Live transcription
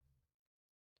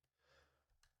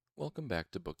Welcome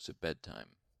back to Books at Bedtime.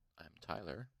 I'm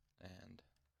Tyler, and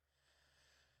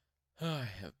I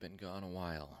have been gone a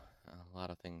while. A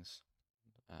lot of things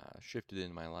shifted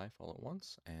in my life all at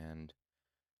once, and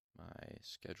my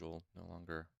schedule no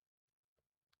longer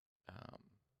um,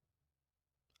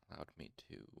 allowed me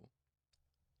to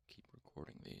keep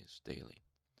recording these daily.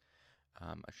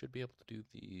 I should be able to do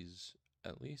these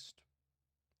at least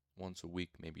once a week,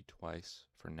 maybe twice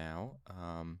for now.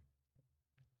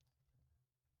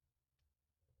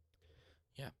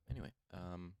 Anyway,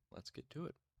 let's get to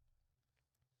it.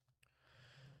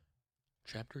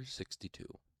 Chapter 62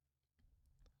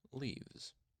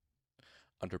 Leaves.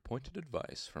 Under pointed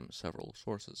advice from several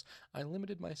sources, I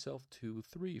limited myself to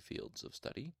 3 fields of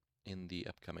study in the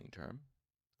upcoming term.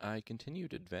 I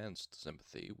continued advanced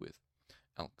sympathy with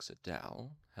Elks et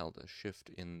al., held a shift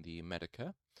in the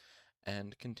Medica,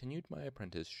 and continued my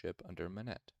apprenticeship under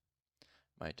Manette.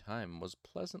 My time was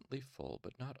pleasantly full,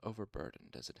 but not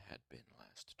overburdened as it had been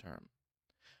last term.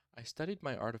 I studied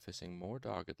my artificing more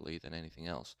doggedly than anything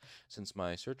else, since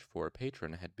my search for a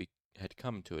patron had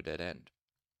come to a dead end.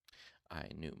 I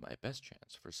knew my best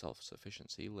chance for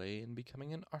self-sufficiency lay in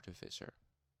becoming an artificer.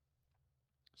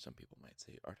 Some people might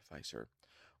say artificer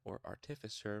or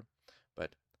artificer,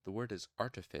 but the word is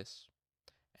artifice,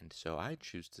 and so I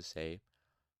choose to say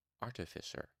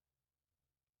artificer.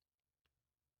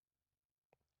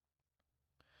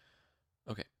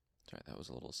 Okay, sorry, that was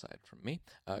a little aside from me.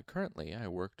 Currently, I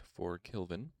worked for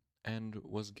Kvothe and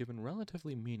was given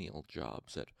relatively menial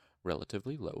jobs at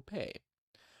relatively low pay.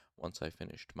 Once I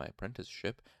finished my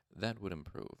apprenticeship, that would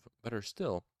improve. Better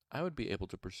still, I would be able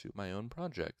to pursue my own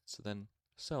projects, then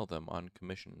sell them on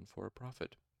commission for a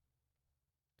profit.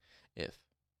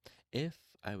 If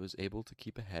I was able to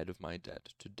keep ahead of my debt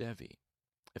to Devi,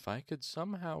 if I could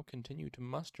somehow continue to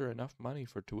muster enough money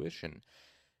for tuition,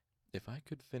 if I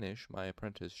could finish my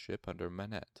apprenticeship under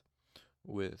Manette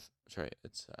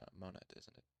it's Monet,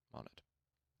 isn't it? Monet.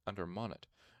 Under Monet,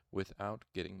 without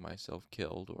getting myself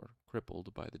killed or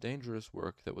crippled by the dangerous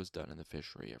work that was done in the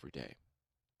fishery every day.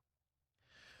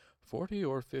 40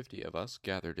 or 50 of us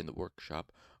gathered in the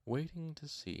workshop, waiting to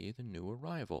see the new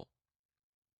arrival.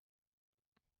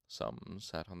 Some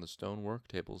sat on the stone work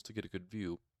tables to get a good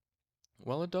view,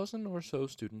 while a dozen or so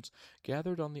students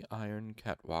gathered on the iron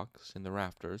catwalks in the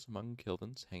rafters among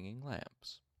Kilvin's hanging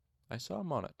lamps. I saw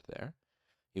Monet there.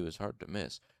 He was hard to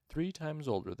miss, 3 times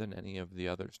older than any of the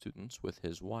other students, with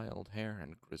his wild hair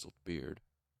and grizzled beard.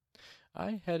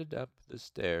 I headed up the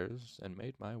stairs and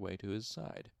made my way to his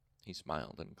side. He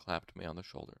smiled and clapped me on the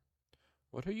shoulder.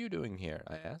 "What are you doing here?"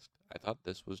 I asked. "I thought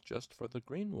this was just for the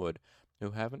Greenwood,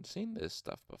 who haven't seen this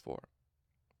stuff before."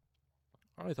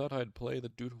 "I thought I'd play the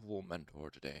dutiful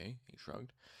mentor today," he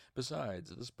shrugged.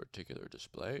 "Besides, this particular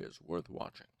display is worth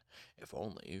watching, if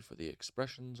only for the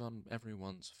expressions on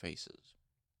everyone's faces."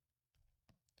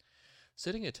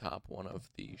 Sitting atop one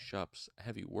of the shop's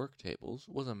heavy work tables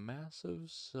was a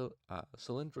massive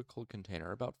cylindrical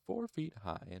container about 4 feet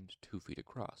high and 2 feet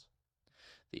across.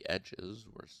 The edges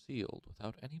were sealed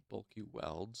without any bulky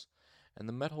welds, and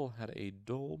the metal had a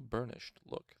dull burnished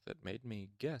look that made me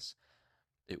guess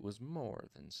it was more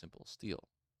than simple steel.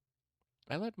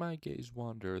 I let my gaze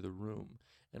wander the room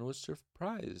and was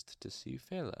surprised to see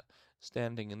Fela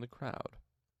standing in the crowd,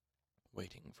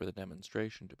 waiting for the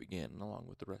demonstration to begin along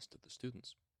with the rest of the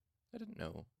students. "I didn't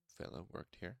know Fela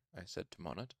worked here," I said to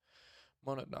Monet.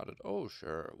 Monet nodded. "Oh,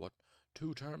 sure. What,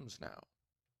 2 terms now?"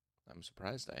 "I'm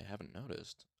surprised I haven't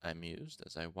noticed," I mused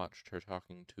as I watched her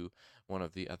talking to one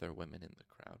of the other women in the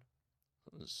crowd.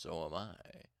 "So am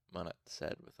I," Monet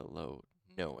said with a low,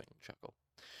 knowing chuckle.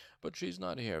 "But she's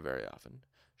not here very often.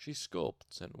 She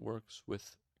sculpts and works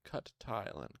with cut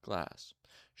tile and glass.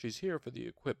 She's here for the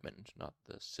equipment, not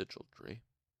the sigildry."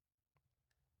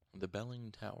 The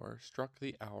belling tower struck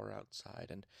the hour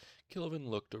outside, and Kilvin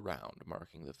looked around,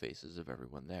 marking the faces of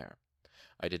everyone there.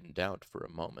 I didn't doubt for a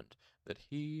moment that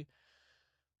he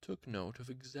took note of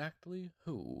exactly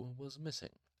who was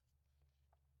missing.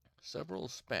 For several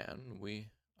span,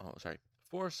 we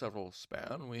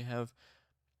have...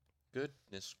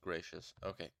 Goodness gracious.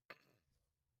 Okay.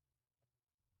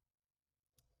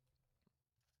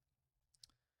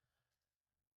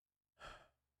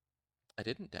 I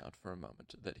didn't doubt for a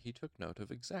moment that he took note of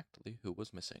exactly who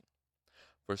was missing.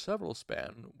 For several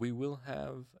span, we will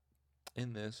have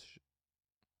in this...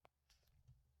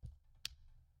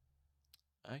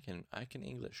 I can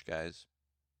English, guys.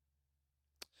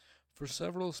 "For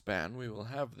several span we will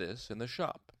have this in the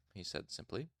shop," he said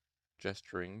simply,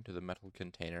 gesturing to the metal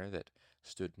container that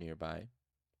stood nearby.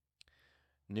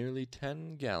 "Nearly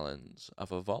 10 gallons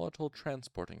of a volatile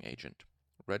transporting agent,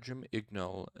 regim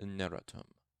ignol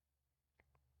neratum.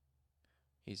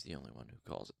 He's the only one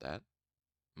who calls it that,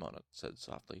 Mona said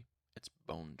softly. It's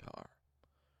bone tar.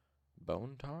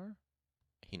 Bone tar?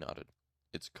 He nodded.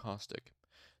 It's caustic.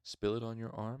 Spill it on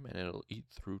your arm and it'll eat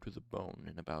through to the bone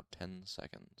in about 10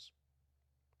 seconds.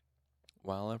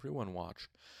 While everyone watched,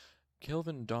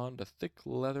 Kelvin donned a thick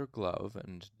leather glove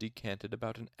and decanted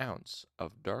about an ounce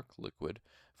of dark liquid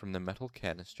from the metal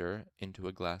canister into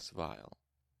a glass vial.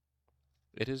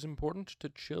 It is important to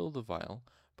chill the vial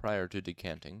prior to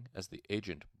decanting, as the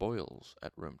agent boils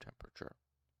at room temperature.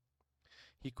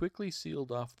 He quickly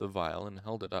sealed off the vial and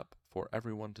held it up for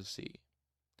everyone to see.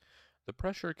 The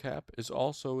pressure cap is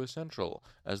also essential,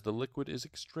 as the liquid is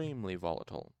extremely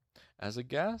volatile. As a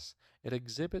gas, it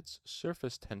exhibits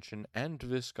surface tension and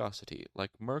viscosity,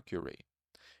 like mercury.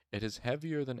 It is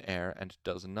heavier than air and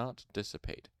does not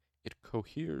dissipate. It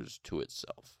coheres to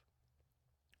itself.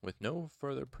 With no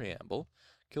further preamble,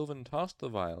 Kilvin tossed the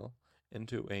vial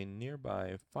into a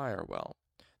nearby firewell.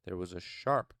 There was a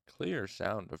sharp, clear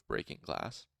sound of breaking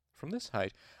glass. From this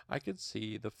height, I could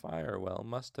see the firewell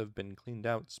must have been cleaned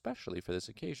out specially for this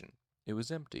occasion. It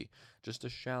was empty, just a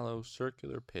shallow,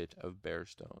 circular pit of bare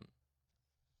stone.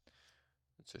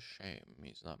 It's a shame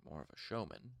he's not more of a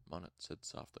showman, Monet said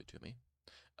softly to me.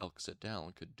 Elk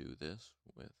Siddell could do this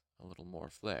with a little more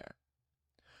flair.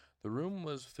 The room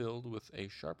was filled with a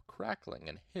sharp crackling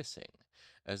and hissing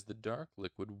as the dark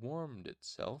liquid warmed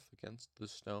itself against the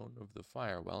stone of the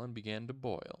firewell and began to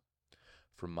boil.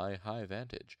 From my high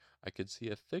vantage, I could see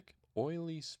a thick,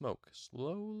 oily smoke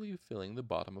slowly filling the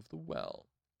bottom of the well.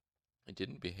 It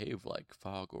didn't behave like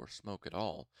fog or smoke at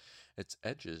all. Its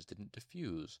edges didn't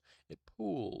diffuse. It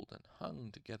pooled and hung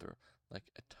together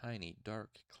like a tiny,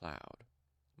 dark cloud.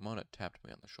 Mona tapped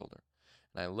me on the shoulder,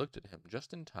 and I looked at him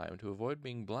just in time to avoid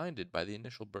being blinded by the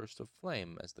initial burst of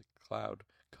flame as the cloud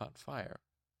caught fire.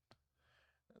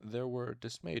 There were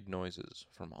dismayed noises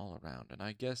from all around, and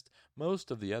I guessed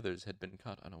most of the others had been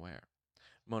caught unaware.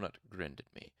 Monat grinned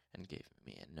at me and gave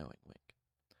me a knowing wink.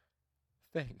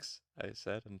 "Thanks," I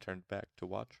said, and turned back to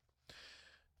watch.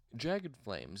 Jagged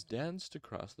flames danced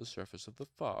across the surface of the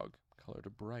fog, colored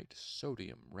a bright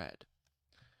sodium red.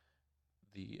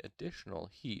 The additional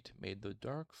heat made the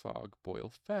dark fog boil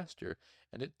faster,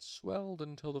 and it swelled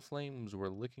until the flames were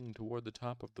licking toward the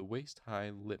top of the waist-high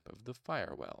lip of the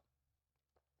firewell.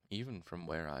 Even from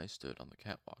where I stood on the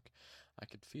catwalk, I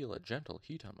could feel a gentle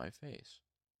heat on my face.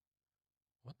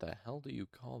 "What the hell do you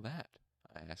call that?"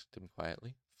 I asked him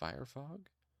quietly. "Fire fog?"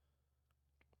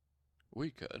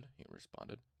 "We could," he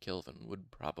responded. "Kelvin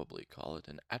would probably call it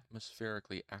an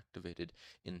atmospherically activated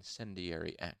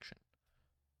incendiary action."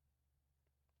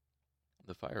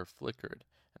 The fire flickered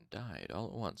and died all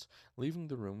at once, leaving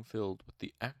the room filled with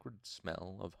the acrid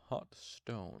smell of hot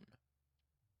stone.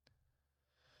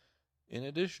 "In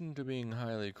addition to being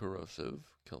highly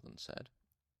corrosive," Kelvin said,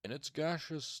 "in its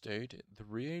gaseous state, the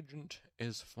reagent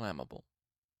is flammable.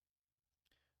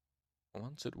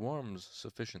 Once it warms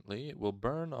sufficiently, it will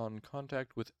burn on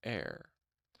contact with air.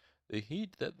 The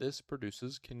heat that this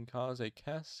produces can cause a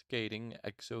cascading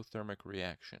exothermic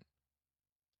reaction."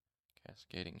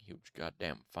 "Cascading huge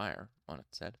goddamn fire," Monet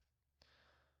said.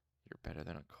 "You're better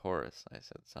than a chorus," I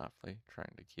said softly,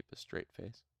 trying to keep a straight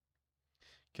face.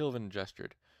 Kelvin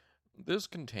gestured. "This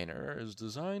container is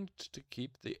designed to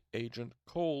keep the agent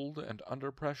cold and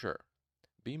under pressure.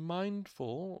 Be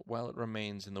mindful while it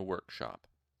remains in the workshop.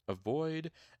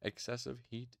 Avoid excessive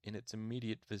heat in its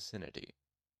immediate vicinity."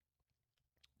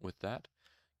 With that,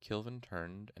 Kelvin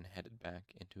turned and headed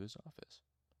back into his office.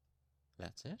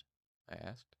 "That's it?" I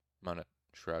asked. Monet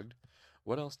shrugged.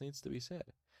 "What else needs to be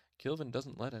said? Kelvin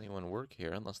doesn't let anyone work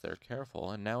here unless they're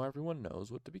careful, and now everyone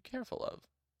knows what to be careful of."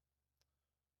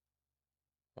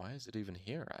 "Why is it even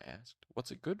here?" I asked.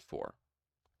 "What's it good for?"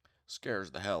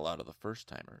 "Scares the hell out of the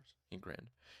first-timers," he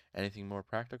grinned. "Anything more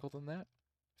practical than that?"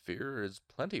 "Fear is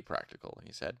plenty practical,"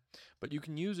 he said, "but you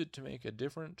can use it to make a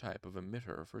different type of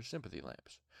emitter for sympathy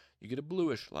lamps. You get a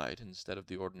bluish light instead of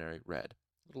the ordinary red.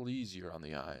 A little easier on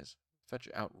the eyes. Fetch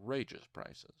outrageous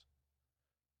prices."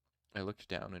 I looked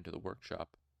down into the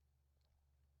workshop,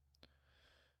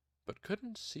 but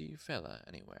couldn't see Fela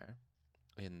anywhere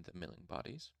in the milling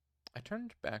bodies. I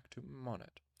turned back to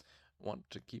Monet. "Want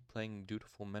to keep playing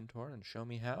dutiful mentor and show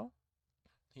me how?"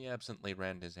 He absently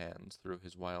ran his hands through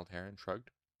his wild hair and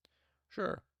shrugged.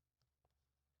 "Sure."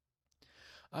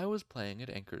 I was playing at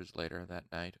Anchor's later that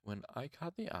night when I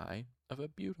caught the eye of a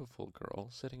beautiful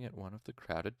girl sitting at one of the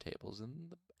crowded tables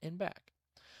in back.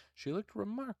 She looked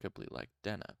remarkably like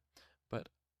Denna, but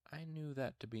I knew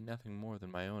that to be nothing more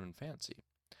than my own fancy.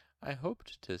 I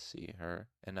hoped to see her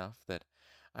enough that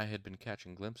I had been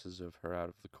catching glimpses of her out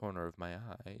of the corner of my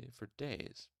eye for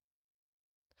days.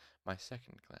 My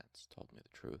second glance told me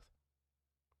the truth.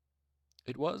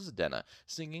 It was Denna,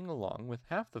 singing along with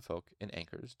half the folk in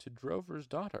Anchors to Drover's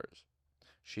daughters.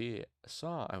 She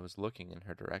saw I was looking in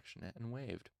her direction and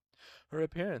waved. Her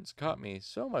appearance caught me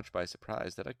so much by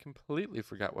surprise that I completely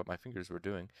forgot what my fingers were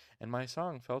doing, and my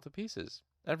song fell to pieces.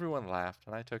 Everyone laughed,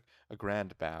 and I took a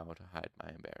grand bow to hide my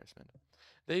embarrassment.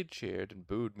 They cheered and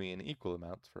booed me in equal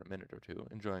amounts for a minute or two,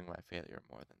 enjoying my failure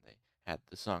more than they had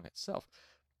the song itself.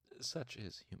 Such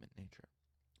is human nature.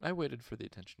 I waited for the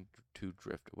attention to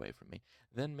drift away from me,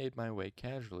 then made my way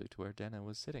casually to where Denna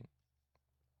was sitting.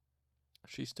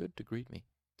 She stood to greet me.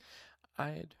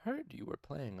 "I had heard you were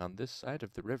playing on this side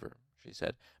of the river," she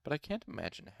said, "but I can't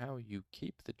imagine how you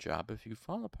keep the job if you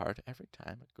fall apart every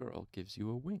time a girl gives you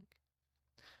a wink."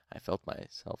 I felt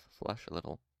myself flush a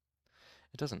little.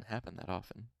 It doesn't happen that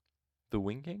often. The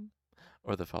winking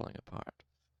or the falling apart?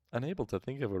 Unable to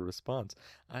think of a response,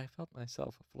 I felt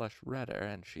myself flush redder,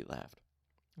 and she laughed.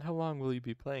 "How long will you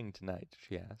be playing tonight?"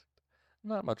 she asked.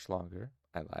 "Not much longer,"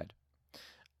 I lied.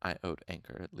 I owed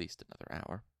Anchor at least another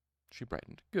hour. She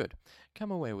brightened. "Good.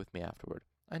 Come away with me afterward.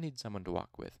 I need someone to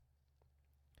walk with."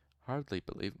 Hardly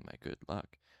believing my good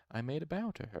luck, I made a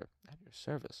bow to her. "At your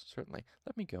service, certainly.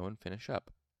 Let me go and finish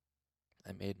up."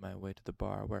 I made my way to the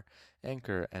bar where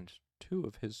Anchor and two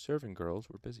of his serving girls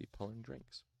were busy pulling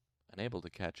drinks. Unable to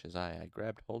catch his eye, I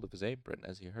grabbed hold of his apron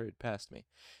as he hurried past me.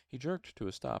 He jerked to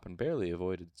a stop and barely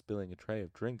avoided spilling a tray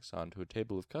of drinks onto a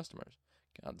table of customers.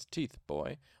 "God's teeth,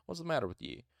 boy. What's the matter with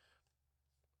ye?"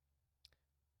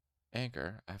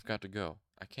 "Anchor, I've got to go.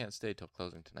 I can't stay till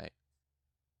closing tonight."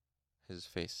 His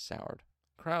face soured.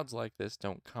 "Crowds like this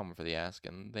don't come for the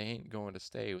asking. They ain't going to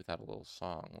stay without a little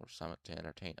song or summit to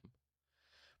entertain 'em."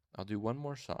 "I'll do one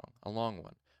more song, a long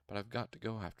one, but I've got to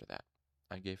go after that."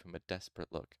 I gave him a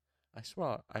desperate look. I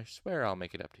swear I'll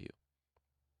make it up to you."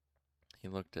 He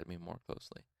looked at me more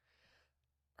closely.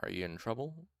 "Are you in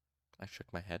trouble?" I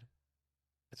shook my head.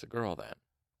 "It's a girl, then."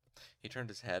 He turned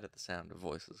his head at the sound of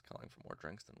voices calling for more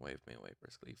drinks, then waved me away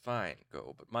briskly. "Fine,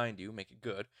 go, but mind you, make it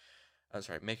good.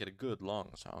 Make it a good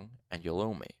long song, and you'll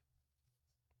owe me."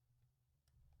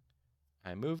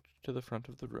 I moved to the front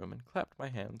of the room and clapped my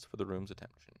hands for the room's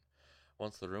attention.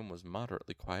 Once the room was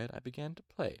moderately quiet, I began to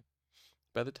play.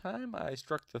 By the time I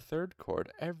struck the third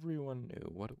chord, everyone knew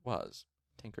what it was.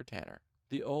 Tinker Tanner,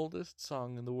 the oldest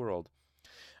song in the world.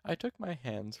 I took my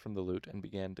hands from the lute and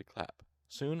began to clap.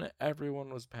 Soon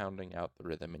everyone was pounding out the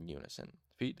rhythm in unison,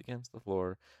 feet against the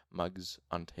floor, mugs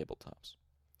on tabletops.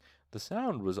 The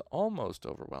sound was almost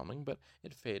overwhelming, but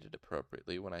it faded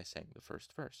appropriately when I sang the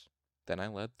first verse. Then I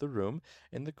led the room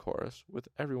in the chorus with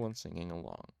everyone singing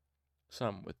along.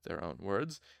 Some with their own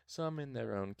words, some in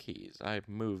their own keys. I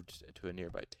moved to a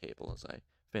nearby table as I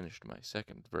finished my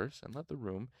second verse and led the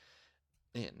room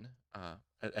in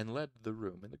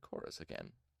the chorus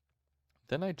again.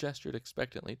 Then I gestured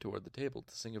expectantly toward the table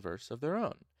to sing a verse of their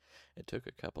own. It took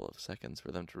a couple of seconds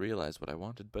for them to realize what I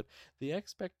wanted, but the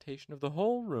expectation of the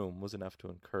whole room was enough to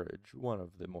encourage one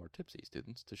of the more tipsy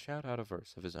students to shout out a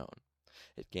verse of his own.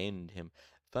 It gained him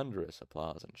thunderous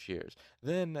applause and cheers.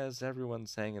 Then, as everyone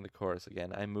sang in the chorus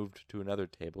again, I moved to another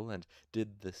table and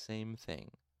did the same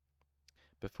thing.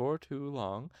 Before too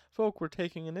long, folk were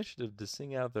taking initiative to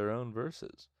sing out their own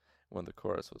verses. When the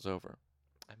chorus was over,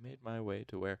 I made my way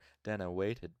to where Denna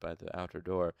waited by the outer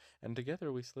door, and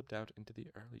together we slipped out into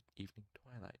the early evening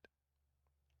twilight.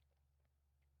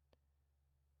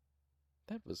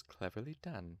 "That was cleverly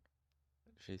done,"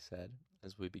 she said,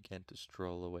 as we began to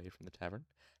stroll away from the tavern.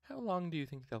 "How long do you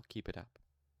think they'll keep it up?"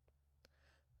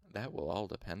 "That will all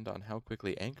depend on how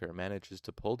quickly Anchor manages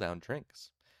to pull down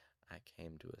drinks." I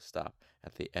came to a stop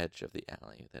at the edge of the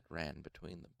alley that ran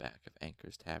between the back of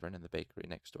Anchor's tavern and the bakery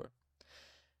next door.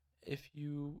 "If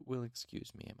you will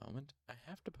excuse me a moment, I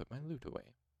have to put my lute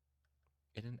away."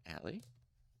 "In an alley?"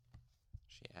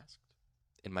 she asked.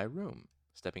 "In my room."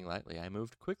 Stepping lightly, I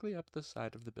moved quickly up the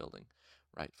side of the building.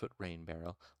 Right foot rain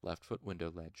barrel, left foot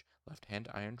window ledge, left hand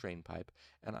iron drain pipe,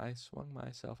 and I swung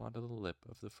myself onto the lip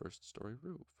of the first-story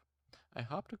roof. I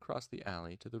hopped across the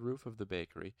alley to the roof of the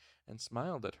bakery and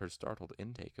smiled at her startled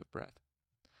intake of breath.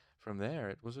 From there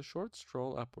it was a short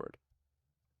stroll upward,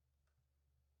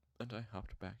 and I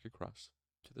hopped back across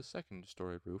to the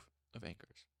second-story roof of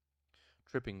Anchor's.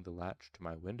 Tripping the latch to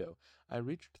my window, I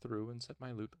reached through and set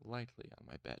my lute lightly on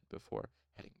my bed before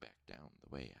heading back down the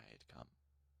way I had come.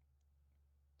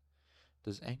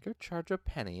 "Does Anchor charge a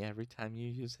penny every time you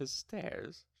use his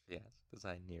stairs?" she asked as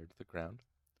I neared the ground.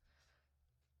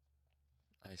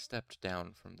 I stepped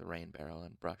down from the rain barrel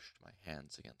and brushed my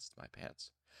hands against my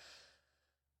pants.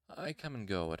 "I come and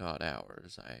go at odd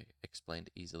hours," I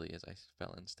explained easily as I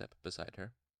fell in step beside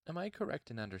her. Am I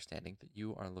correct in understanding that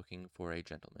you are looking for a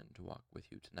gentleman to walk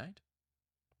with you tonight?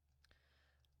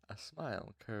 A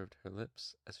smile curved her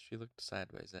lips as she looked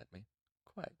sideways at me.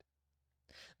 Quite.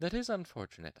 That is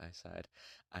unfortunate, I sighed.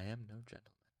 I am no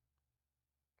gentleman.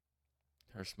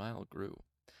 Her smile grew.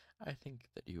 I think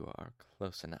that you are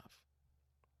close enough.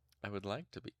 I would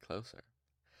like to be closer.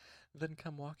 Then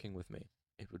come walking with me.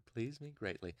 It would please me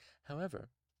greatly. However,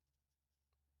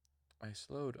 I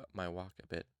slowed up my walk a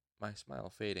bit, my smile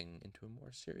fading into a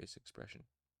more serious expression.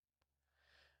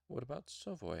 What about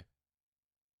Savoy?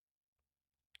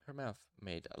 Her mouth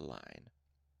made a line.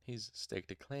 He's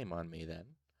staked a claim on me, then?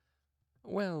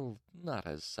 Well, not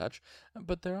as such,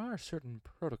 but there are certain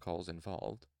protocols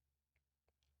involved.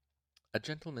 A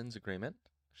gentleman's agreement?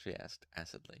 She asked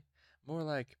acidly. More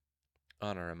like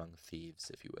honor among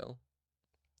thieves, if you will.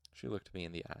 She looked me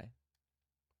in the eye.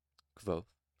 Kvothe,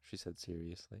 she said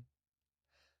seriously.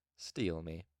 Steal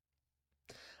me.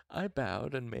 I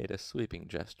bowed and made a sweeping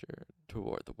gesture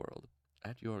toward the world.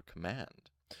 At your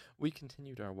command. We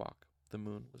continued our walk. The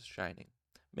moon was shining,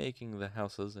 making the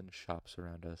houses and shops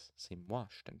around us seem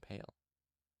washed and pale.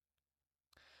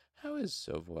 How is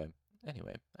Savoy?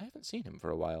 Anyway, I haven't seen him for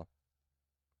a while.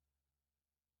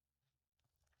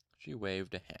 She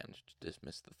waved a hand to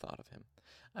dismiss the thought of him.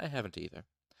 I haven't either.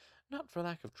 Not for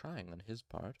lack of trying on his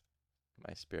part.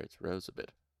 My spirits rose a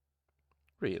bit.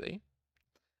 Really?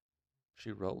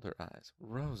 She rolled her eyes.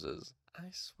 Roses. I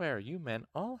swear you men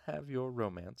all have your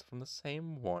romance from the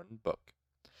same worn book.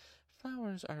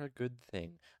 Flowers are a good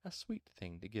thing, a sweet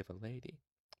thing to give a lady,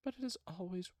 but it is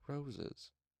always roses,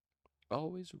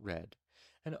 always red,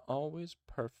 and always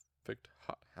perfect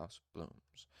hothouse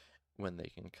blooms, when they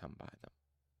can come by them.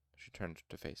 She turned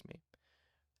to face me.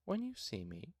 When you see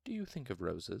me, do you think of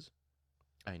roses?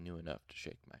 I knew enough to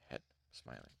shake my head,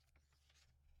 smiling.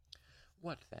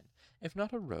 What, then, if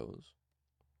not a rose?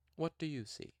 What do you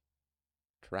see?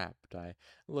 Trapped, I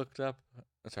looked her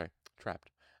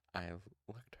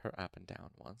up and down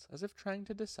once, as if trying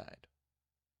to decide.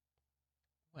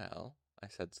 Well, I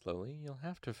said slowly, you'll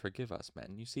have to forgive us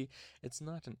men. You see, it's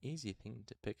not an easy thing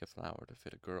to pick a flower to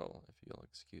fit a girl, if you'll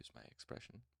excuse my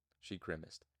expression. She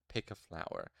grimaced. Pick a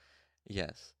flower.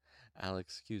 Yes, I'll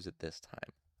excuse it this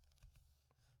time.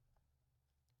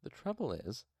 The trouble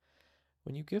is,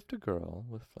 when you gift a girl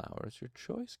with flowers, your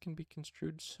choice can be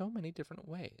construed so many different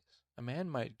ways. A man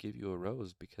might give you a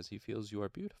rose because he feels you are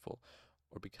beautiful,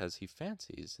 or because he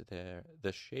fancies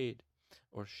the shade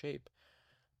or shape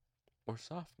or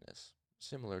softness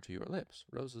similar to your lips.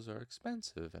 Roses are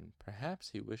expensive, and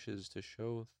perhaps he wishes to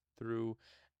show through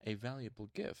a valuable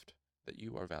gift that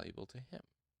you are valuable to him.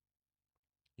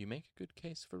 You make a good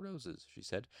case for roses, she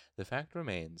said. The fact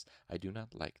remains, I do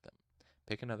not like them.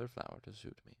 Pick another flower to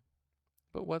suit me.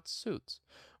 But what suits?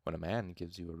 When a man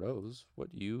gives you a rose,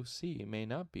 what you see may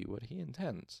not be what he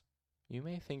intends. You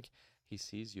may think he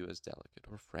sees you as delicate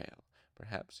or frail.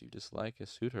 Perhaps you dislike a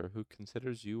suitor who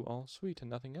considers you all sweet and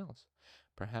nothing else.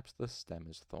 Perhaps the stem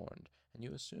is thorned, and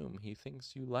you assume he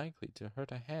thinks you likely to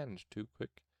hurt a hand too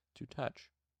quick to touch.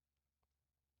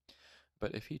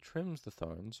 But if he trims the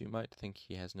thorns, you might think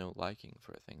he has no liking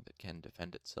for a thing that can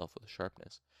defend itself with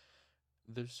sharpness.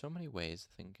 There's so many ways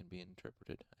the thing can be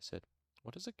interpreted, I said.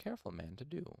 What is a careful man to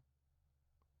do?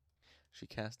 She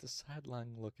cast a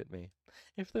sidelong look at me.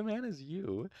 If the man is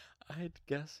you, I'd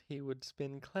guess he would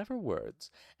spin clever words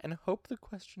and hope the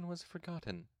question was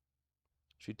forgotten.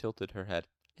 She tilted her head.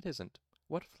 It isn't.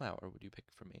 What flower would you pick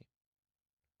for me?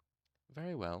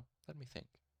 Very well, let me think.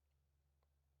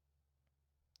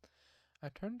 I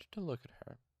turned to look at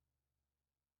her,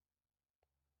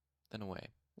 then away.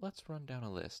 Let's run down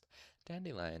a list.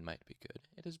 Dandelion might be good.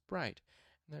 It is bright,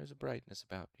 and there is a brightness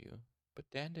about you. But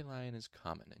dandelion is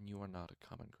common, and you are not a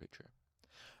common creature.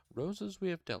 Roses we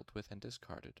have dealt with and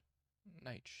discarded.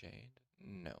 Nightshade?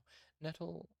 No.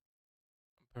 Nettle?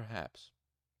 Perhaps.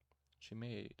 She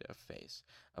made a face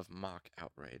of mock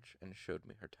outrage and showed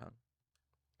me her tongue.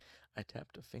 I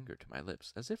tapped a finger to my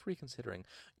lips, as if reconsidering.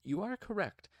 You are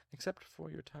correct, except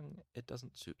for your tongue, it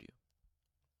doesn't suit you.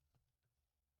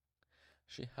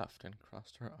 She huffed and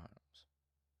crossed her arms.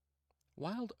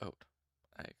 Wild oat,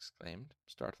 I exclaimed,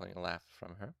 startling a laugh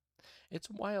from her. Its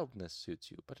wildness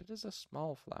suits you, but it is a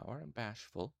small flower and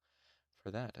bashful. For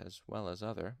that, as well as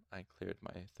other, I cleared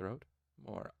my throat,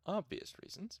 more obvious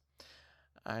reasons.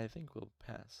 I think we'll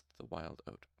pass the wild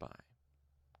oat by.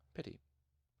 Pity,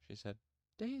 she said.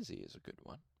 Daisy is a good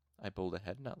one. I pulled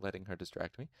ahead, not letting her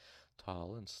distract me.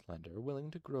 Tall and slender, willing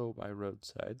to grow by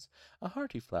roadsides, a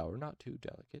hearty flower, not too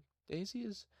delicate. Daisy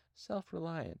is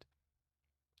self-reliant.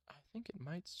 I think it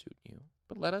might suit you,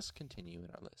 but let us continue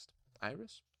in our list.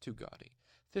 Iris, too gaudy.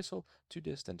 thistle too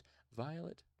distant,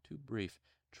 violet too brief,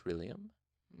 trillium?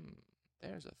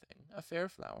 There's a thing. A fair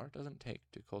flower doesn't take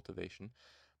to cultivation.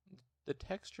 The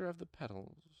texture of the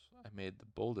petals. I made the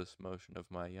boldest motion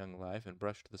of my young life and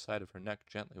brushed the side of her neck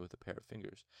gently with a pair of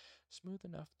fingers. Smooth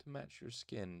enough to match your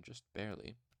skin, just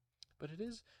barely. But it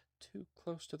is too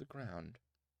close to the ground.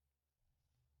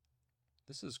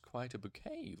 This is quite a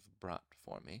bouquet you've brought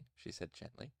for me, she said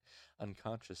gently.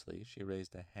 Unconsciously, she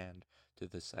raised a hand to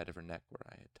the side of her neck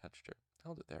where I had touched her,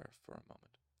 held it there for a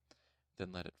moment,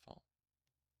 then let it fall.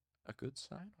 A good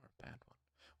sign or a bad one?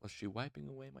 Was she wiping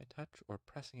away my touch or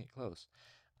pressing it close?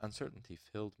 Uncertainty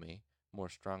filled me more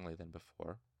strongly than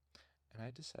before, and I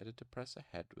decided to press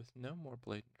ahead with no more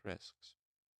blatant risks.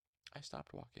 I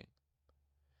stopped walking.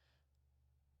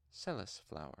 Celis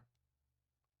flower.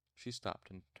 She stopped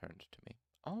and turned to me.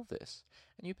 All this,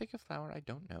 and you pick a flower I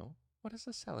don't know? What is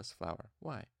a celis flower?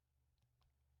 Why?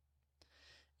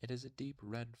 It is a deep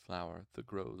red flower that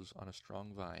grows on a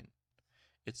strong vine.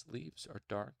 Its leaves are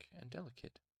dark and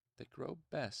delicate. They grow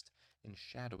best in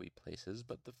shadowy places,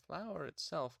 but the flower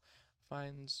itself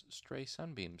finds stray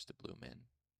sunbeams to bloom in.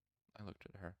 I looked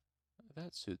at her.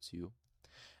 That suits you.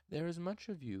 There is much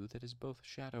of you that is both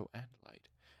shadow and light.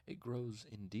 It grows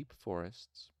in deep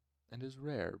forests, and is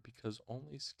rare because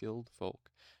only skilled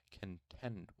folk can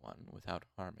tend one without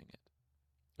harming it.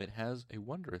 It has a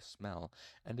wondrous smell,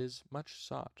 and is much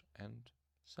sought and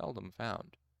seldom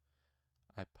found.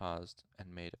 I paused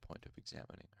and made a point of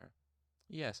examining her.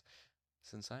 Yes,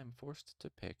 since I am forced to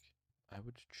pick, I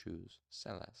would choose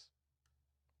Celes.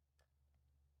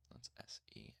 That's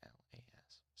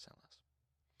Selas. Celes.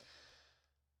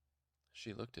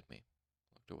 She looked at me,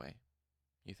 looked away.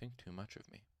 You think too much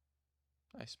of me.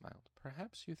 I smiled.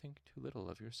 Perhaps you think too little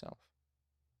of yourself.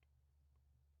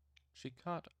 She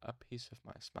caught a piece of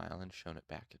my smile and shone it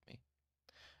back at me.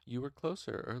 You were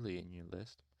closer early in your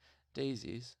list.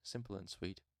 Daisies, simple and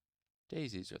sweet.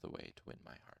 Daisies are the way to win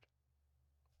my heart.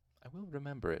 I will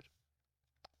remember it.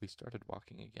 We started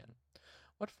walking again.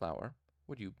 What flower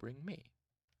would you bring me?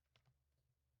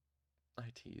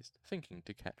 I teased, thinking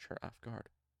to catch her off guard.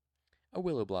 A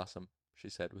willow blossom, she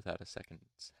said without a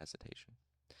second's hesitation.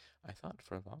 I thought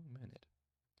for a long minute.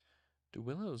 Do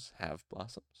willows have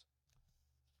blossoms?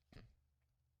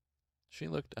 She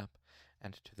looked up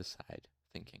and to the side,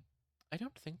 thinking. I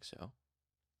don't think so.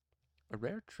 A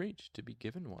rare treat to be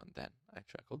given one, then, I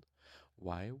chuckled.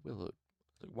 Why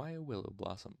a willow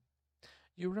blossom?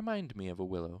 You remind me of a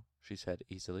willow, she said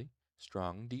easily.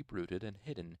 Strong, deep-rooted, and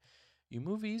hidden. You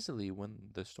move easily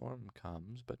when the storm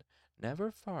comes, but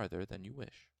never farther than you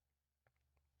wish.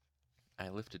 I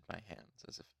lifted my hands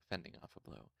as if fending off a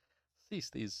blow. Cease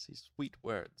these sweet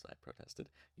words, I protested.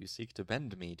 You seek to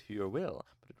bend me to your will,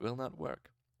 but it will not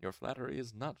work. Your flattery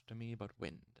is not to me but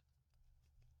wind.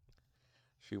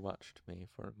 She watched me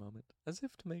for a moment, as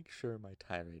if to make sure my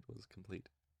tirade was complete.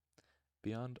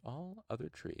 Beyond all other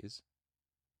trees,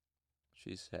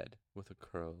 she said, with a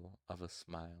curl of a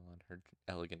smile on her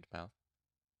elegant mouth,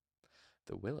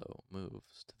 the willow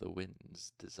moves to the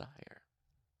wind's desire.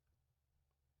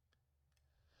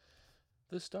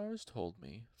 The stars told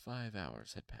me 5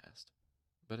 hours had passed,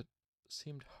 but it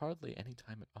seemed hardly any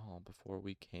time at all before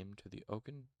we came to the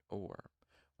oaken oar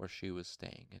where she was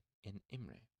staying in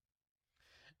Imre.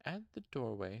 At the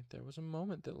doorway there was a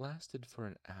moment that lasted for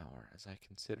an hour as I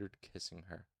considered kissing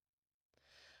her.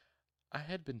 I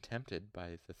had been tempted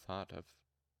by the thought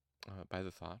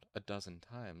a dozen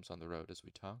times on the road as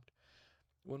we talked.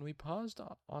 When we paused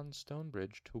on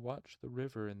Stonebridge to watch the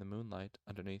river in the moonlight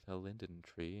underneath a linden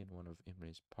tree in one of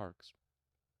Imre's parks.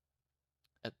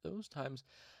 At those times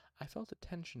I felt a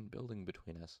tension building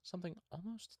between us, something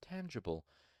almost tangible,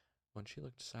 when she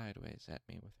looked sideways at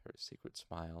me with her secret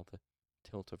smile, the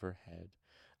tilt of her head,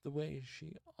 the way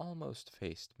she almost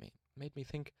faced me, made me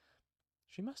think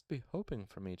she must be hoping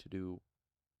for me to do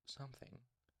something.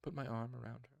 Put my arm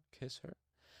around her, kiss her.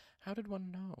 How did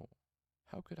one know?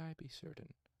 How could I be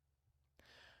certain?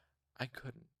 I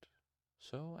couldn't.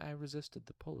 So I resisted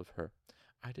the pull of her.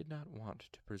 I did not want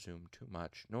to presume too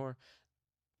much,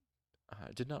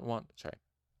 I did not want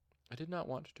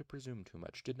to presume too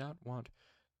much, did not want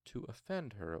to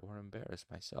offend her or embarrass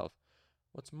myself.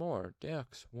 What's more,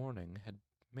 Deoc's warning had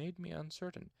made me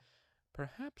uncertain.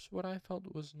 Perhaps what I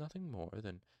felt was nothing more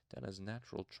than Denna's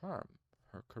natural charm,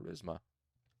 her charisma.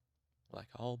 Like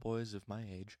all boys of my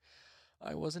age,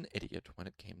 I was an idiot when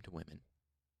it came to women.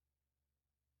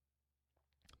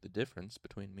 The difference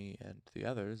between me and the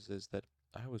others is that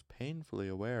I was painfully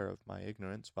aware of my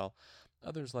ignorance, while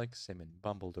others like Simon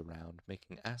bumbled around,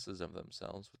 making asses of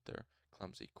themselves with their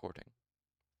clumsy courting.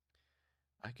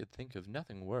 I could think of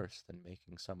nothing worse than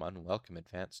making some unwelcome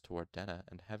advance toward Denna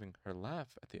and having her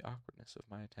laugh at the awkwardness of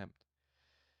my attempt.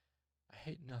 I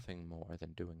hate nothing more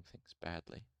than doing things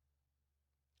badly.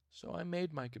 So I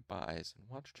made my goodbyes and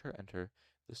watched her enter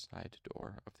the side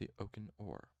door of the oaken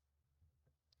oar.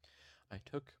 I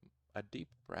took a deep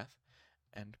breath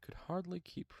and could hardly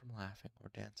keep from laughing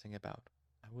or dancing about.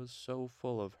 I was so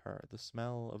full of her, the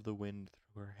smell of the wind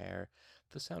through her hair,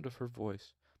 the sound of her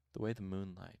voice, the way the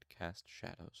moonlight cast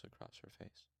shadows across her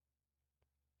face.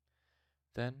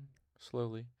 Then,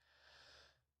 slowly,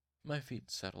 my feet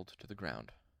settled to the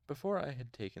ground. Before I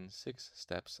had taken 6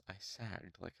 steps, I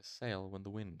sagged like a sail when the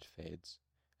wind fades.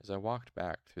 As I walked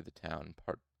back through the town,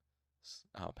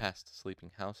 past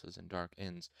sleeping houses and dark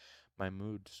inns, my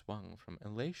mood swung from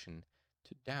elation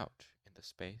to doubt in the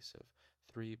space of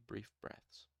 3 brief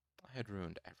breaths. I had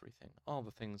ruined everything. All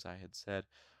the things I had said,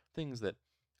 things that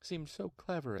seemed so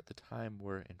clever at the time,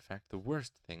 were in fact the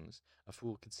worst things a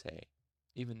fool could say.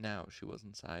 Even now she was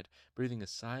inside, breathing a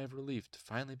sigh of relief to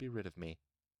finally be rid of me.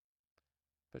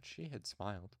 But she had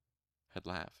smiled, had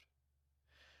laughed.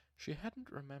 She hadn't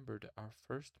remembered our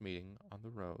first meeting on the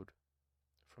road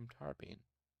from Tarbine.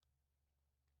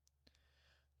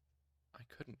 I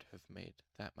couldn't have made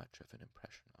that much of an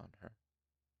impression on her.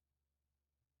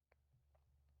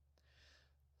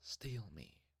 "Steal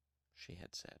me," she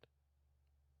had said.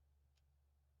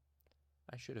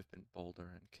 I should have been bolder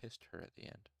and kissed her at the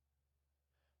end.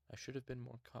 I should have been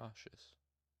more cautious.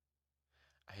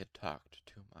 I had talked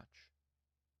too much.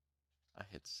 I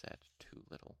had said too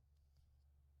little.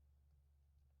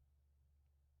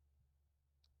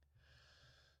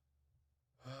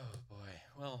 Oh boy.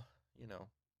 Well,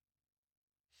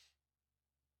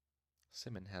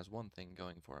 Simon has one thing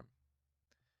going for him.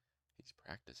 He's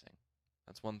practicing.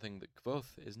 That's one thing that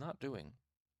Kvothe is not doing.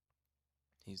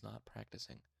 He's not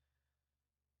practicing.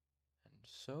 And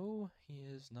so he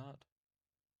is not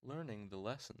learning the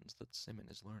lessons that Simon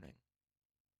is learning.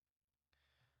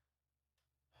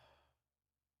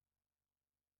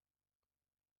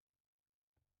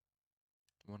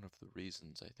 One of the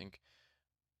reasons I think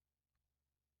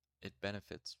it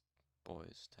benefits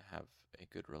boys to have a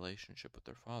good relationship with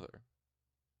their father,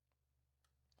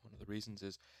 one of the reasons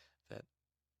is that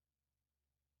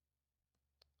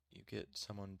you get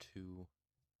someone to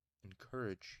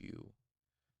encourage you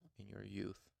in your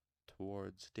youth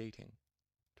towards dating,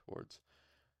 towards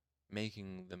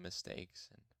making the mistakes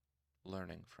and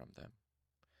learning from them.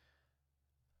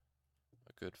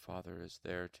 A good father is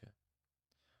there to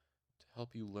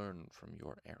help you learn from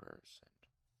your errors, and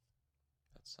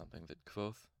that's something that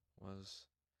Kvothe was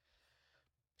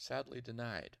sadly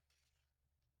denied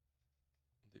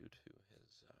due to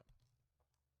his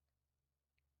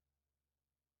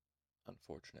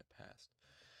unfortunate past.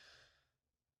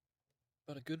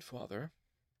 But a good father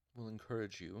will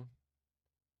encourage you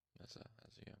as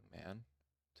a young man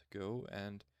to go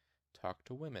and talk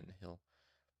to women.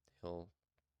 He'll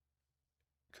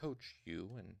coach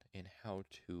you in how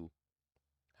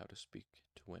to speak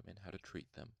to women, how to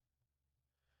treat them,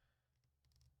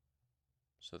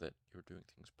 so that you're doing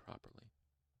things properly,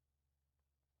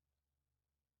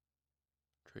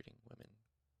 treating women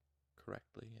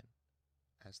correctly and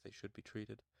as they should be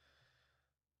treated,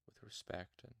 with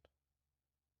respect. And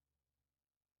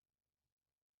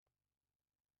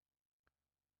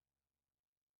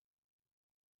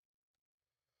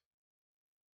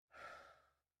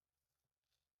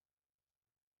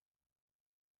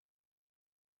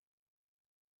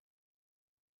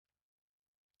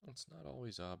it's not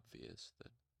always obvious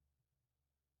that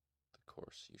the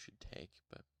course you should take,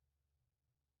 but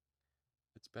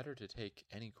it's better to take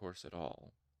any course at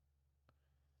all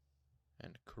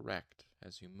and correct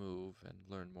as you move and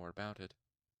learn more about it.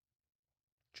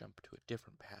 Jump to a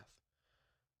different path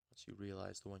once you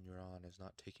realize the one you're on is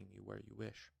not taking you where you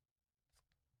wish,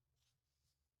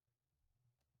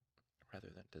 rather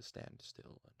than to stand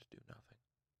still and do nothing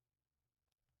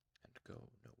and go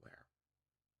nowhere.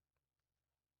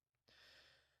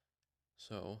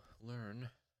 So learn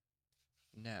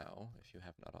now, if you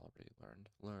have not already learned,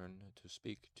 learn to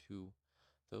speak to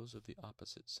those of the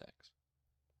opposite sex.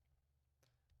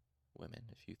 Women,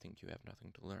 if you think you have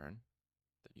nothing to learn,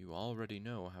 that you already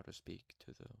know how to speak to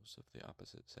those of the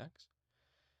opposite sex,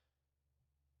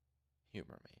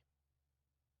 humor me.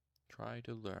 Try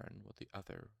to learn what the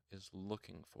other is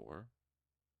looking for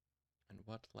and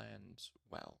what lands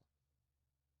well.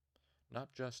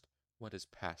 Not just what is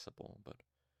passable, but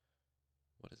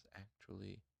what is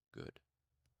actually good.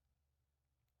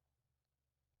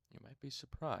 You might be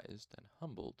surprised and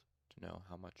humbled to know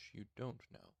how much you don't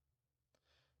know,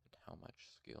 and how much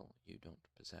skill you don't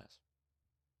possess.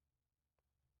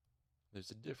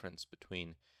 There's a difference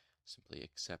between simply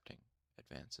accepting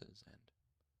advances and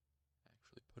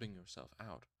actually putting yourself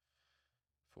out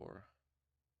for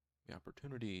the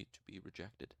opportunity to be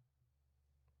rejected.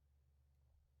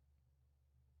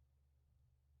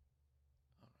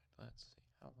 All right, let's see.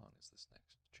 How long is this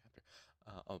next chapter?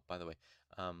 Oh, by the way,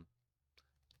 um,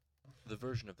 the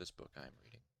version of this book I'm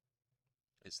reading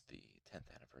is the 10th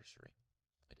anniversary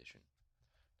edition.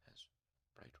 It has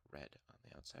bright red on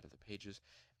the outside of the pages,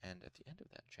 and at the end of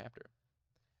that chapter,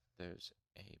 there's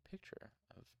a picture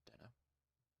of Denna.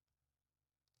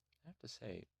 I have to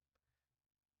say,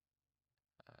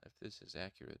 if this is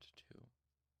accurate to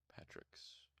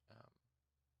Patrick's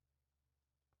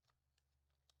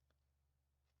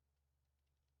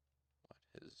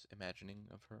his imagining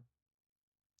of her,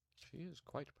 she is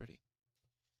quite pretty.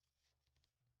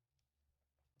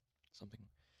 Something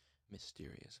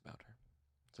mysterious about her.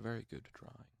 It's a very good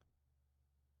drawing.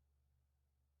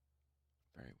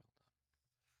 Very well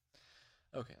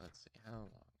done. Okay, let's see. How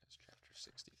long is chapter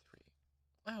 63?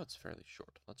 Oh, it's fairly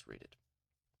short. Let's read it.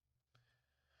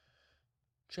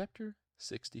 Chapter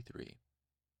 63.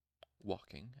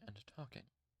 Walking and Talking.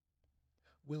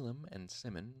 Willem and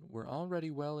Simon were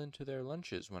already well into their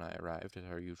lunches when I arrived at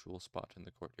our usual spot in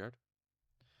the courtyard.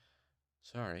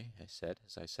 Sorry, I said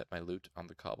as I set my lute on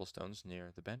the cobblestones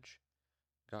near the bench.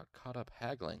 Got caught up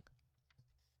haggling.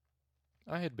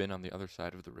 I had been on the other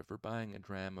side of the river buying a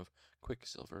dram of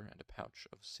quicksilver and a pouch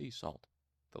of sea salt.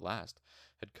 The last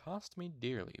had cost me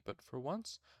dearly, but for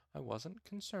once I wasn't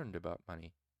concerned about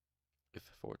money. If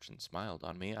fortune smiled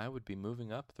on me, I would be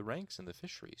moving up the ranks in the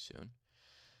fishery soon.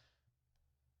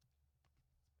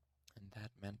 And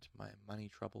that meant my money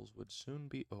troubles would soon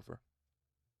be over.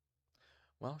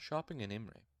 While shopping in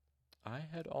Imre, I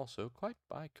had also, quite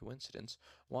by coincidence,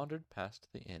 wandered past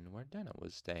the inn where Denna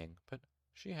was staying, but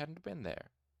she hadn't been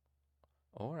there,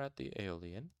 or at the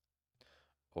Aeolian,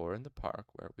 or in the park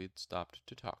where we'd stopped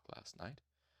to talk last night.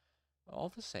 All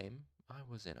the same, I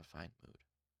was in a fine mood.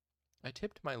 I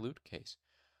tipped my lute case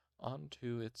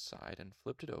onto its side and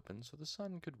flipped it open so the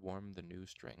sun could warm the new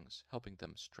strings, helping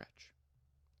them stretch.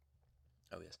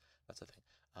 Oh yes, that's the thing.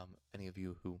 Any of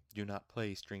you who do not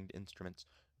play stringed instruments,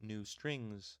 new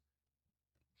strings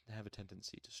have a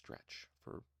tendency to stretch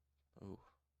for,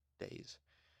 days,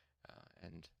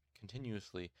 and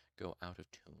continuously go out of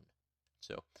tune.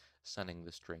 So, sunning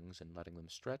the strings and letting them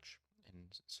stretch in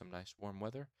some nice warm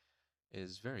weather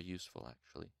is very useful,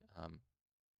 actually.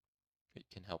 It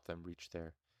can help them reach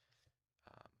their,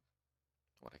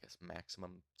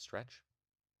 maximum stretch,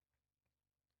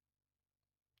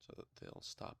 so that they'll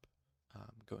stop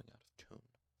going out of tune.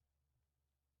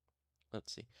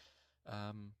 Let's see.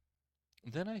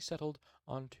 Then I settled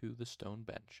onto the stone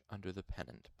bench under the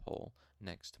pennant pole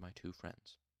next to my two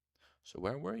friends. So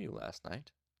where were you last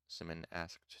night? Simon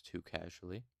asked too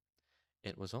casually.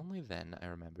 It was only then I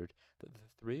remembered that the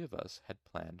three of us had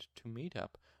planned to meet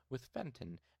up with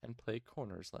Fenton and play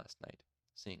corners last night.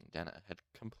 Seeing Denna had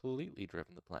completely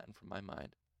driven the plan from my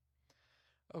mind.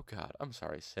 Oh God, I'm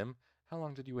sorry, Sim. How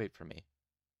long did you wait for me?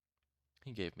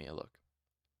 He gave me a look.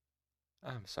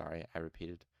 I'm sorry, I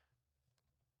repeated,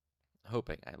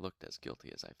 hoping I looked as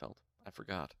guilty as I felt. I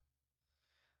forgot.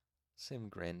 Sim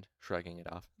grinned, shrugging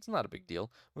it off. It's not a big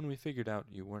deal. When we figured out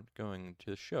you weren't going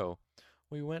to the show,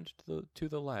 we went to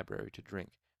the library to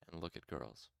drink and look at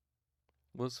girls.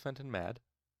 Was Fenton mad?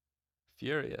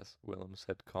 Furious, Willem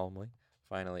said calmly,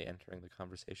 finally entering the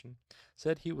conversation.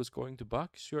 Said he was going to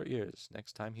box your ears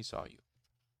next time he saw you.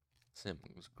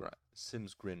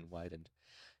 Sim's grin widened.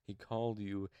 He called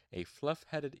you a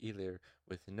fluff-headed Elir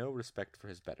with no respect for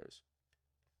his betters.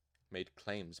 Made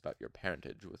claims about your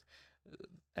parentage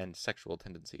and sexual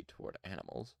tendency toward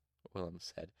animals, Willem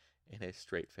said in a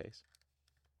straight face.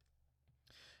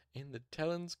 In the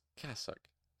Tellen's cassock,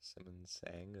 Simmons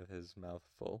sang with his mouth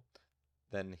full.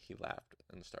 Then he laughed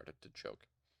and started to choke.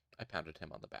 I pounded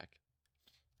him on the back.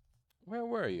 Where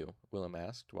were you? Willem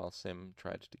asked while Sim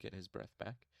tried to get his breath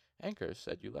back. Anchor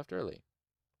said you left early.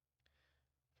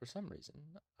 For some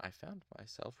reason, I found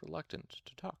myself reluctant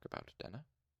to talk about Denna.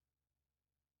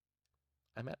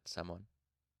 I met someone.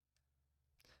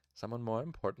 Someone more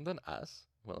important than us?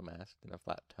 Willem asked in a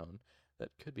flat tone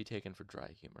that could be taken for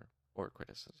dry humor or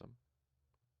criticism.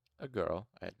 A girl,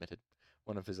 I admitted.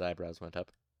 One of his eyebrows went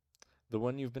up. The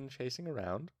one you've been chasing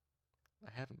around?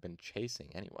 I haven't been chasing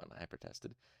anyone, I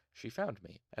protested. She found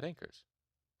me at Anchor's.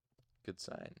 Good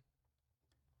sign,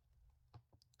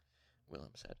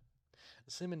 Willem said.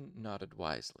 Simon nodded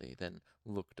wisely, then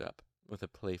looked up with a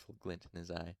playful glint in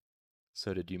his eye.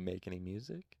 So did you make any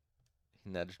music? He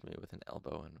nudged me with an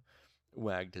elbow and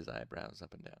wagged his eyebrows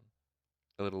up and down.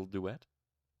 A little duet?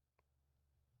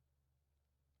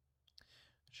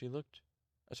 She looked.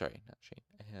 Sorry, not she.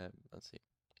 Let's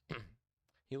see.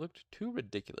 He looked too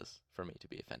ridiculous for me to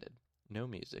be offended. No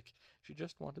music. She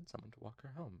just wanted someone to walk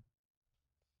her home.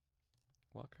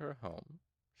 Walk her home?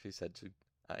 She said.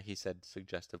 He said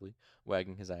suggestively,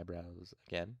 wagging his eyebrows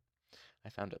again. I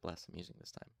found it less amusing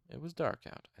this time. It was dark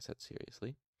out, I said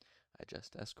seriously. I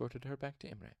just escorted her back to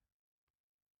Imre.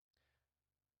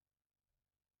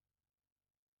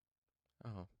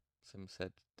 Oh, Sim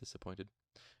said, disappointed.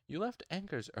 You left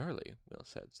anchors early, Will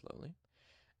said slowly,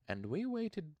 and we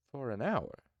waited for an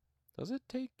hour. Does it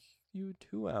take you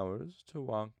 2 hours to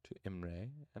walk to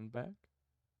Imre and back?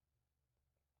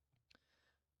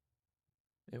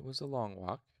 It was a long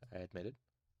walk, I admitted.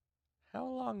 How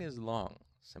long is long?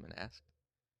 Simon asked.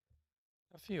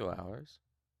 A few hours.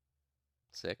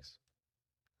 6.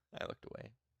 I looked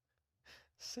away.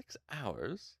 6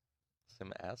 hours?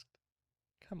 Sim asked.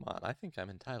 Come on, I think I'm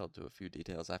entitled to a few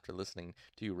details after listening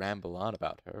to you ramble on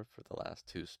about her for the last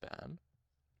 2 span.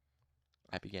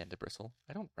 I began to bristle.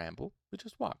 I don't ramble. We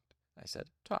just walked, I said.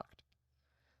 Talked.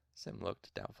 Sim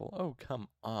looked doubtful. Oh, come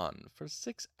on. For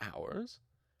 6 hours?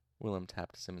 Willem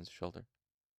tapped Simon's shoulder.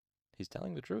 He's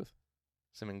telling the truth.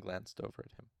 Simon glanced over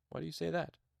at him. Why do you say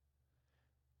that?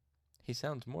 He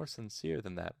sounds more sincere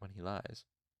than that when he lies.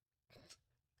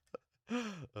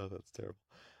 Oh, that's terrible.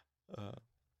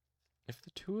 If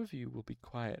the 2 of you will be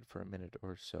quiet for a minute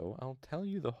or so, I'll tell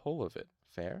you the whole of it.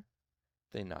 Fair?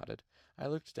 They nodded. I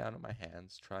looked down at my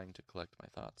hands, trying to collect my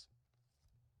thoughts.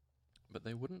 But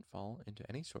they wouldn't fall into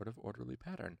any sort of orderly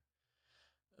pattern.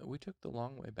 We took the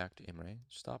long way back to Imre,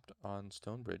 stopped on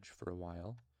Stonebridge for a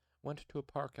while, went to a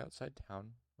park outside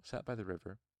town, sat by the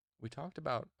river. We talked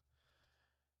about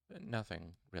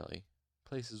nothing, really.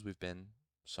 Places we've been,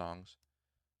 songs.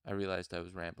 I realized I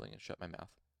was rambling and shut my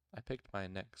mouth. I picked my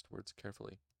next words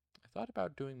carefully. I thought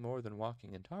about doing more than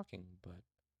walking and talking, but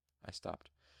I stopped.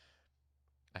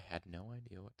 I had no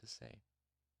idea what to say.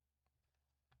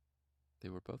 They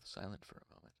were both silent for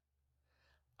a moment.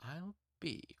 I'll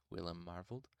be, Willem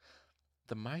marveled,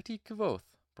 the mighty Kvothe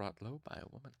brought low by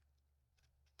a woman.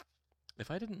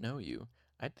 If I didn't know you,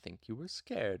 I'd think you were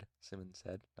scared, Simon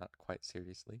said, not quite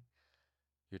seriously.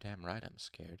 You're damn right I'm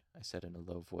scared, I said in a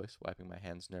low voice, wiping my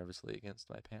hands nervously against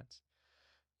my pants.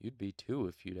 You'd be too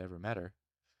if you'd ever met her.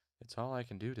 It's all I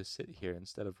can do to sit here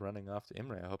instead of running off to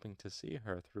Imre hoping to see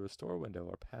her through a store window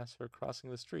or pass her crossing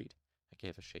the street. I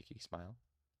gave a shaky smile.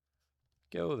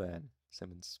 Go then,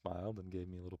 Simmons smiled and gave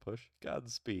me a little push.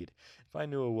 Godspeed. If I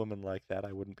knew a woman like that,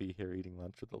 I wouldn't be here eating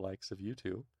lunch with the likes of you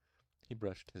two. He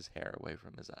brushed his hair away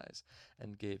from his eyes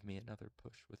and gave me another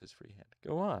push with his free hand.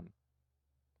 Go on.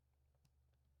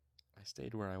 I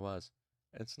stayed where I was.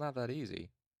 It's not that easy.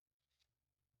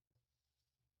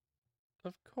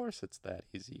 Of course it's that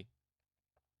easy.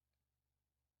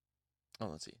 Oh,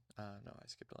 let's see. No, I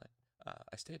skipped a line.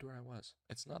 I stayed where I was.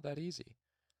 It's not that easy.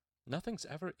 Nothing's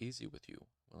ever easy with you,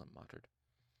 Willem muttered.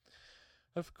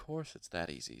 Of course it's that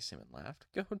easy, Simon laughed.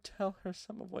 Go tell her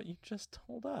some of what you just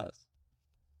told us.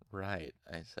 Right,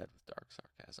 I said with dark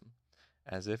sarcasm,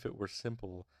 as if it were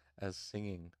simple as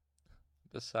singing.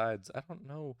 Besides, I don't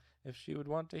know if she would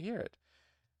want to hear it.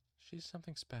 She's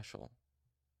something special.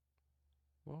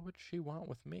 What would she want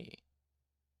with me?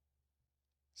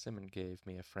 Simon gave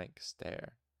me a frank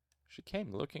stare. She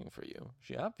came looking for you.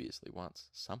 She obviously wants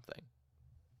something.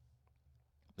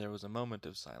 There was a moment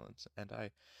of silence, and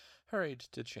I hurried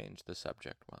to change the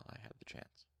subject while I had the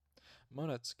chance.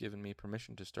 Monet's given me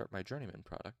permission to start my journeyman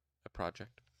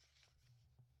project.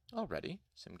 Already?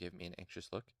 Sim gave me an anxious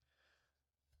look.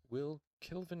 Will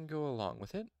Kilvin go along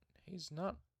with it? He's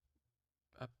not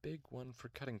a big one for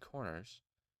cutting corners.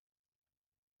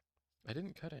 I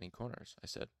didn't cut any corners, I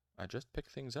said. I just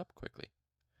picked things up quickly.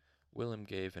 Willem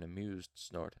gave an amused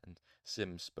snort, and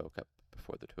Sim spoke up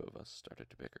before the 2 of us started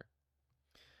to bicker.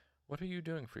 What are you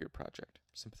doing for your project?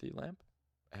 Sympathy lamp?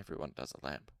 Everyone does a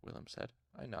lamp, Willem said.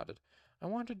 I nodded. I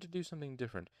wanted to do something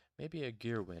different, maybe a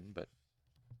gear win, but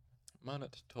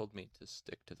Monet told me to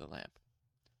stick to the lamp.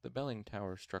 The belling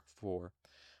tower struck 4.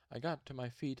 I got to my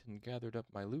feet and gathered up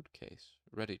my loot case,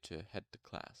 ready to head to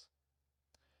class.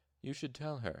 You should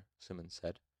tell her, Simmons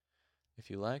said. If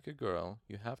you like a girl,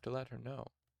 you have to let her know.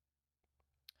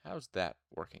 How's that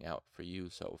working out for you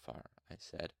so far? I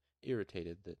said,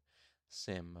 irritated that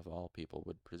Sim, of all people,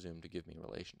 would presume to give me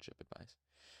relationship advice.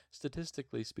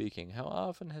 Statistically speaking, how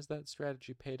often has that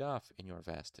strategy paid off in your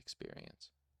vast experience?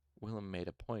 Willem made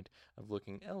a point of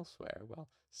looking elsewhere while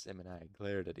Sim and I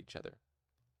glared at each other.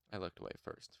 I looked away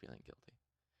first, feeling guilty.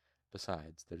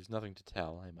 Besides, there's nothing to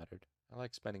tell, I muttered. I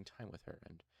like spending time with her,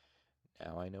 and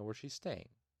now I know where she's staying.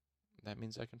 That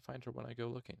means I can find her when I go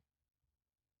looking.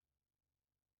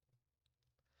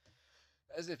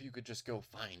 As if you could just go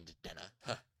find dinner.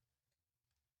 Huh.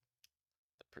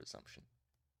 The presumption.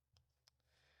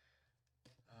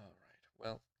 Alright,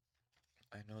 well,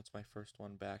 I know it's my first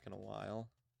one back in a while,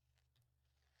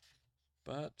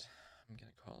 but I'm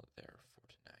going to call it there for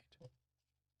tonight.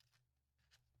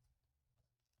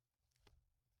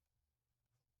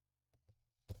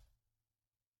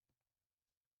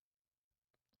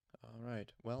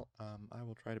 Alright, well, I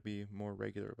will try to be more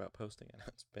regular about posting it.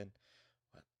 It's been,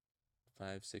 what,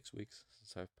 5-6 weeks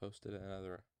since I've posted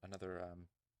another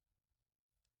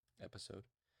episode.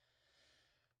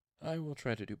 I will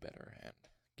try to do better and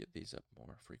get these up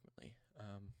more frequently.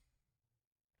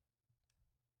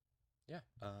 Yeah,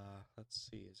 let's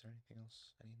see. Is there anything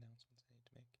else? Any announcements I need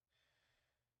to make?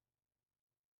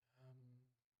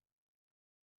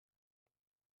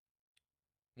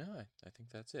 No, I think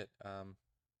that's it.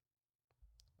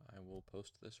 I will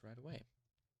post this right away.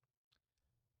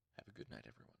 Have a good night,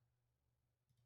 everyone.